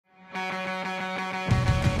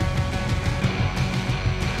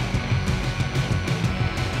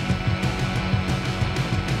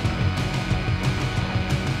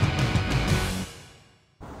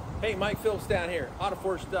Mike Phillips down here,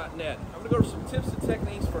 autoforge.net. I'm going to go over some tips and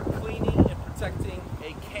techniques for cleaning and protecting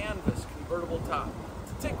a canvas convertible top.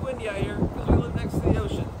 It's a tick windy out here because we live next to the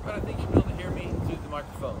ocean, but I think you'll be able to hear me through the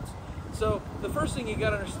microphones. So the first thing you got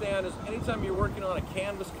to understand is anytime you're working on a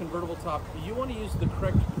canvas convertible top, you want to use the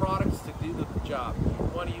correct products to do the job. You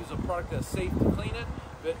want to use a product that's safe to clean it,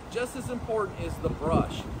 but just as important is the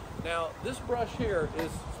brush. Now this brush here is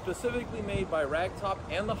specifically made by RaggTopp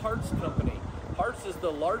and the Hartz company. Hartz is the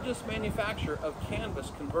largest manufacturer of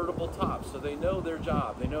canvas convertible tops, so they know their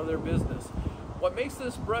job, they know their business. What makes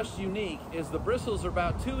this brush unique is the bristles are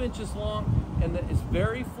about 2 inches long and that it's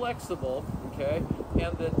very flexible, okay?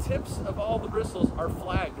 And the tips of all the bristles are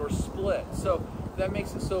flagged or split. So that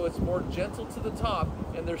makes it so it's more gentle to the top,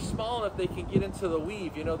 and they're small enough they can get into the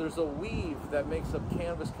weave. You know, there's a weave that makes up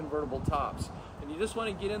canvas convertible tops. And you just want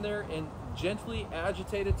to get in there and gently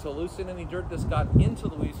agitate it to loosen any dirt that's got into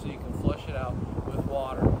the weave so you can flush it out with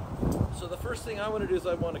water. So the first thing I want to do is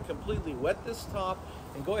I want to completely wet this top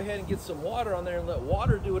and go ahead and get some water on there and let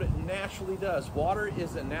water do what it naturally does. Water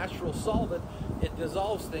is a natural solvent. It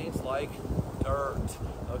dissolves things like dirt.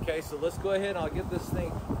 Okay, so let's go ahead and I'll get this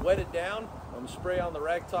thing wetted down. I'm going to spray on the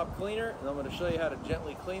RaggTopp cleaner and I'm going to show you how to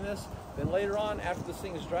gently clean this. Then later on, after this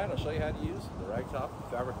thing is dried, I'll show you how to use the RaggTopp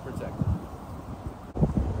Fabric Protectant.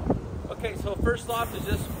 Okay, so first off is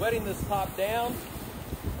just wetting this top down.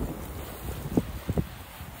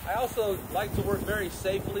 I also like to work very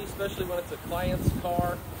safely, especially when it's a client's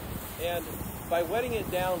car. And by wetting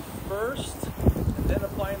it down first and then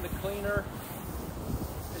applying the cleaner,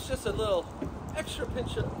 it's just a little extra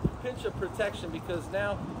pinch of protection because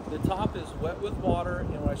now the top is wet with water,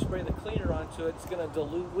 and when I spray the cleaner onto it, it's going to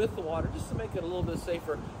dilute with the water just to make it a little bit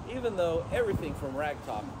safer, even though everything from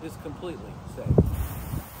RaggTopp is completely safe.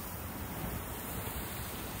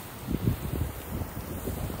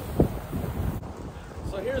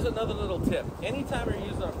 So here's another little tip. Anytime you're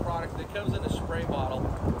using a product that comes in a spray bottle,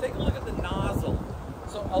 take a look at the nozzle.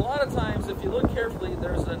 So a lot of times, if you look carefully,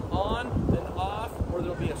 there's an on, an off, or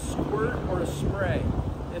there'll be a squirt or a spray.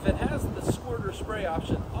 If it has the squirt or spray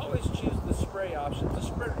option, always choose the spray option to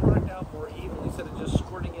spread product out more evenly instead of just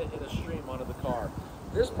squirting it in a stream onto the car.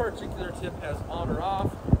 This particular tip has on or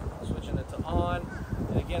off. I'm switching it to on.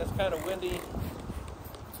 And again, it's kind of windy.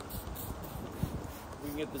 We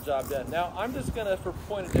can get the job done. Now, I'm just going to, for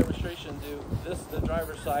point of demonstration, do this, the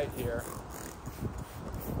driver's side here.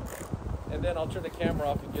 And then I'll turn the camera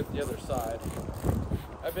off and get the other side.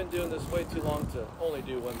 I've been doing this way too long to only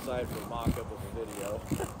do one side for mock-up of a video.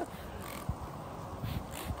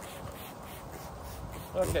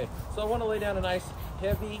 Okay, so I want to lay down a nice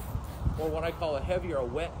heavy, or what I call a heavy or a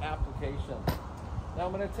wet application. Now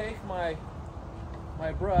I'm going to take my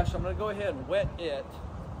brush, I'm going to go ahead and wet it.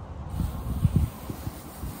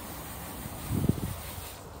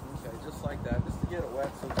 Okay, just like that, just to get it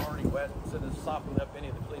wet so it's already wet instead of sopping up any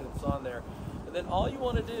of the clean that's on there. And then all you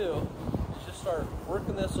want to do is just start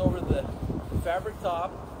working this over the fabric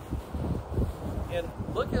top. And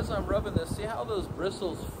look as I'm rubbing this, see how those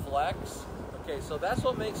bristles flex? Okay, so that's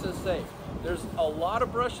what makes it safe. There's a lot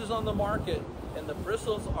of brushes on the market and the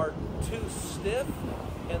bristles are too stiff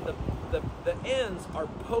and the ends are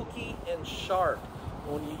pokey and sharp.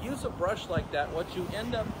 When you use a brush like that, what you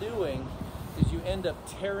end up doing is you end up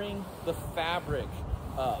tearing the fabric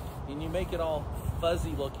up and you make it all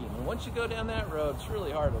fuzzy looking. And once you go down that road, it's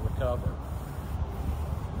really hard to recover.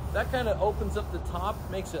 That kind of opens up the top,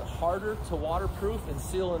 makes it harder to waterproof and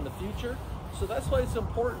seal in the future. So that's why it's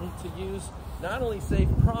important to use not only safe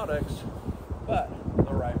products, but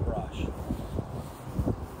the right brush.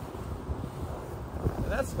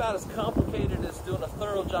 And that's about as complicated as doing a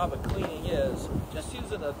thorough job of cleaning is. Just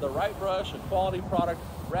using the right brush, a quality product.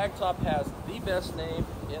 RaggTopp has the best name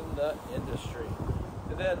in the industry.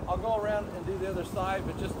 And then I'll go around and do the other side,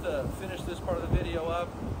 but just to finish this part of the video up,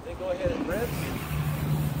 then go ahead and rinse.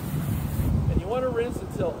 And you want to rinse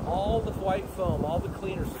until all the white foam, all the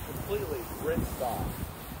cleaners are completely rinsed off.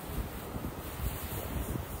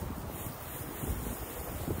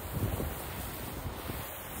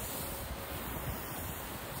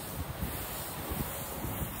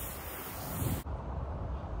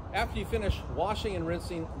 After you finish washing and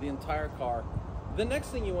rinsing the entire car, the next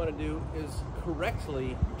thing you want to do is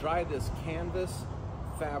correctly dry this canvas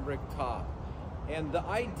fabric top. And the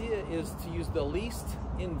idea is to use the least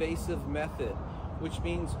invasive method, which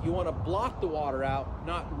means you want to block the water out,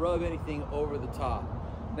 not rub anything over the top.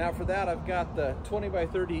 Now for that, I've got the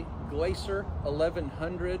 20x30 Glacier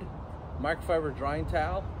 1100 microfiber drying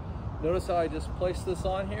towel. Notice how I just place this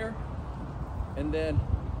on here, and then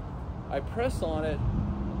I press on it,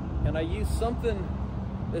 and I use something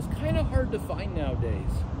that's kind of hard to find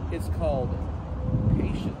nowadays. It's called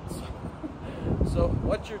patience. So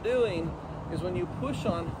what you're doing is when you push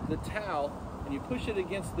on the towel and you push it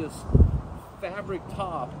against this fabric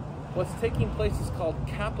top, what's taking place is called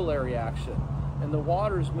capillary action, and the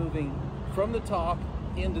water is moving from the top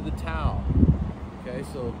into the towel. Okay,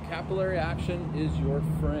 so capillary action is your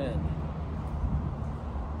friend.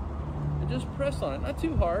 And just press on it, not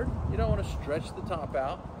too hard. You don't want to stretch the top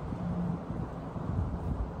out.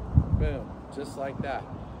 Boom, just like that.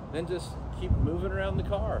 Then just keep moving around the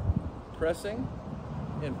car, pressing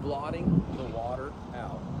and blotting the water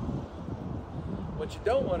out. What you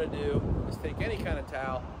don't want to do is take any kind of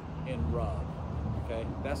towel and rub, okay?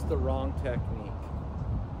 That's the wrong technique.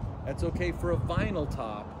 That's okay for a vinyl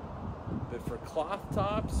top, but for cloth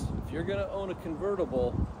tops, if you're gonna own a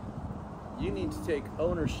convertible, you need to take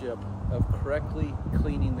ownership of correctly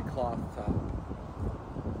cleaning the cloth top.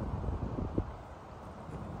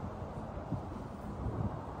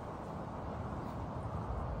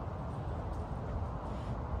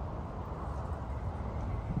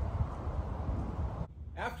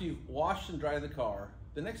 After you've washed and dried the car,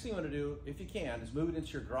 the next thing you want to do, if you can, is move it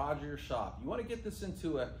into your garage or your shop. You want to get this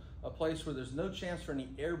into a place where there's no chance for any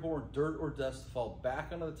airborne dirt or dust to fall back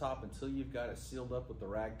onto the top until you've got it sealed up with the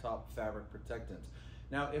RaggTopp Fabric Protectant.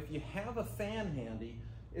 Now, if you have a fan handy,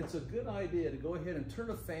 it's a good idea to go ahead and turn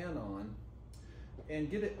a fan on and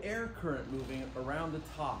get an air current moving around the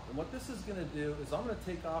top. And what this is going to do is I'm going to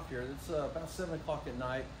take off here. It's about 7 o'clock at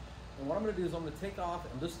night. And what I'm going to do is I'm going to take off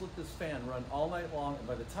and just let this fan run all night long. And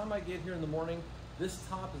by the time I get here in the morning, this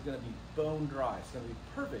top is going to be bone dry. It's going to be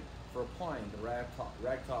perfect for applying the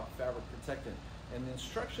RaggTopp Fabric Protectant. And the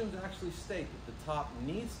instructions actually state that the top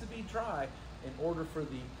needs to be dry in order for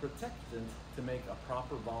the protectant to make a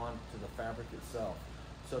proper bond to the fabric itself.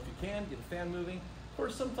 So if you can, get a fan moving. Of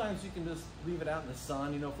course, sometimes you can just leave it out in the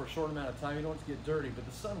sun, for a short amount of time. You don't want it to get dirty, but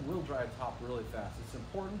the sun will dry a top really fast. It's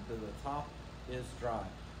important that the top is dry.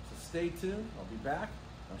 So stay tuned. I'll be back.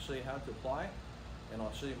 I'll show you how to apply, and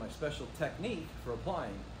I'll show you my special technique for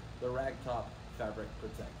applying the RaggTopp Fabric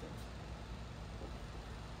Protectant.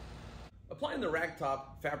 Applying the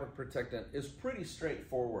RaggTopp Fabric Protectant is pretty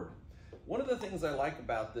straightforward. One of the things I like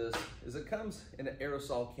about this is it comes in an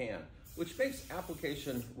aerosol can, which makes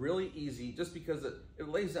application really easy just because it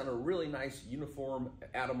lays down a really nice uniform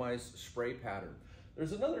atomized spray pattern.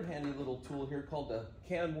 There's another handy little tool here called the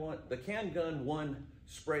Can Gun 1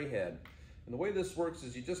 spray head. And the way this works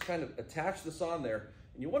is you just kind of attach this on there,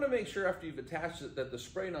 and you want to make sure after you've attached it that the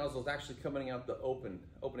spray nozzle is actually coming out the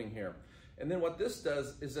opening here. And then what this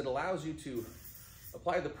does is it allows you to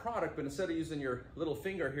apply the product, but instead of using your little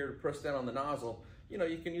finger here to press down on the nozzle, you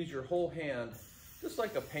can use your whole hand, just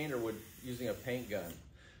like a painter would using a paint gun.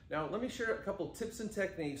 Now, let me share a couple tips and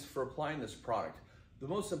techniques for applying this product. The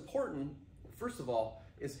most important, first of all,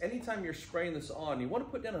 is anytime you're spraying this on, you want to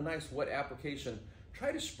put down a nice wet application.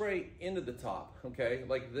 Try to spray into the top, okay,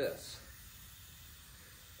 like this.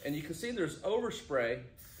 And you can see there's overspray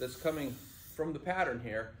that's coming from the pattern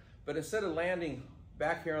here, but instead of landing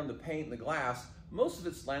back here on the paint and the glass, most of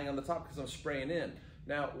it's landing on the top because I'm spraying in.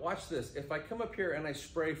 Now, watch this. If I come up here and I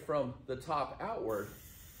spray from the top outward,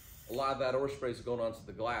 a lot of that overspray is going onto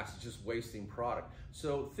the glass. It's just wasting product.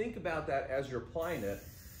 So think about that as you're applying it,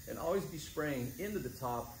 and always be spraying into the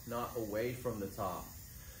top, not away from the top.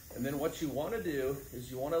 And then what you want to do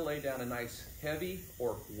is you want to lay down a nice heavy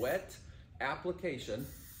or wet application.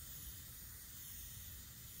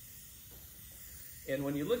 And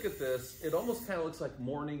when you look at this, it almost kind of looks like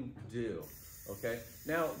morning dew, okay?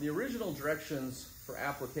 Now, the original directions for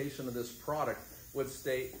application of this product would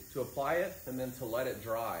state to apply it and then to let it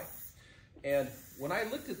dry. And when I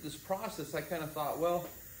looked at this process, I kind of thought, well,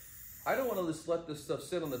 I don't want to just let this stuff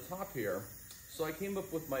sit on the top here. So I came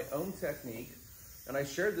up with my own technique, and I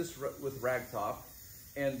shared this with RaggTopp,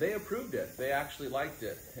 and they approved it. They actually liked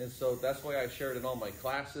it. And so that's why I shared it in all my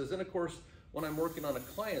classes. And of course, when I'm working on a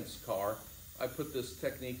client's car, I put this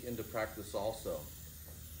technique into practice also.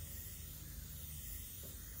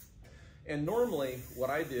 And normally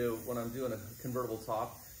what I do when I'm doing a convertible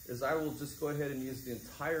top is I will just go ahead and use the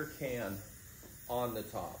entire can on the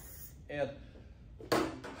top. And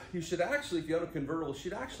you should actually, if you own a convertible,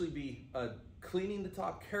 should actually be cleaning the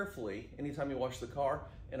top carefully anytime you wash the car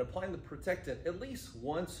and applying the protectant at least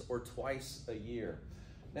once or twice a year.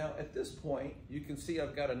 Now at this point, you can see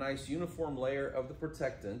I've got a nice uniform layer of the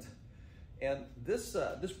protectant. And this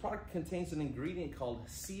product contains an ingredient called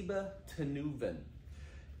sibutynuvin,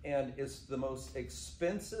 and it's the most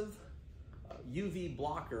expensive UV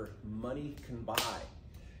blocker money can buy.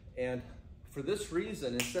 And for this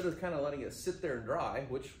reason, instead of kind of letting it sit there and dry,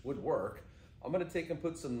 which would work, I'm gonna take and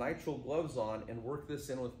put some nitrile gloves on and work this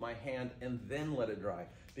in with my hand and then let it dry.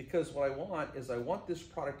 Because what I want is I want this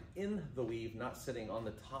product in the weave, not sitting on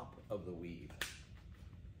the top of the weave.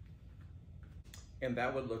 And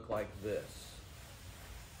that would look like this.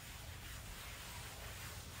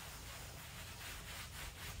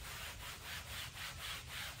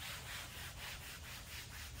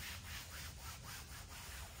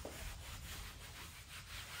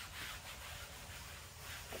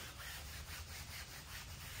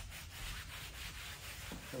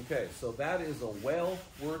 Okay, so that is a well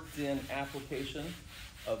worked in application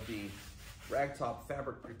of the RaggTopp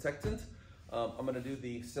Fabric Protectant. I'm gonna do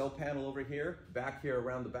the cell panel over here, back here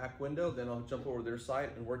around the back window, then I'll jump over to their side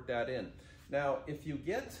and work that in. Now, if you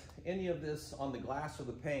get any of this on the glass or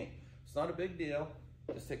the paint, it's not a big deal.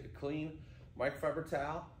 Just take a clean microfiber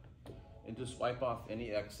towel and just wipe off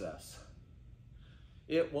any excess.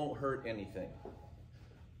 It won't hurt anything.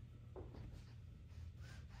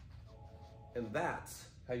 And that's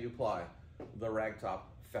how you apply the RaggTopp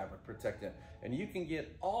Fabric Protectant. And you can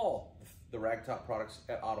get all the RaggTopp products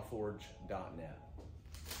at autoforge.net.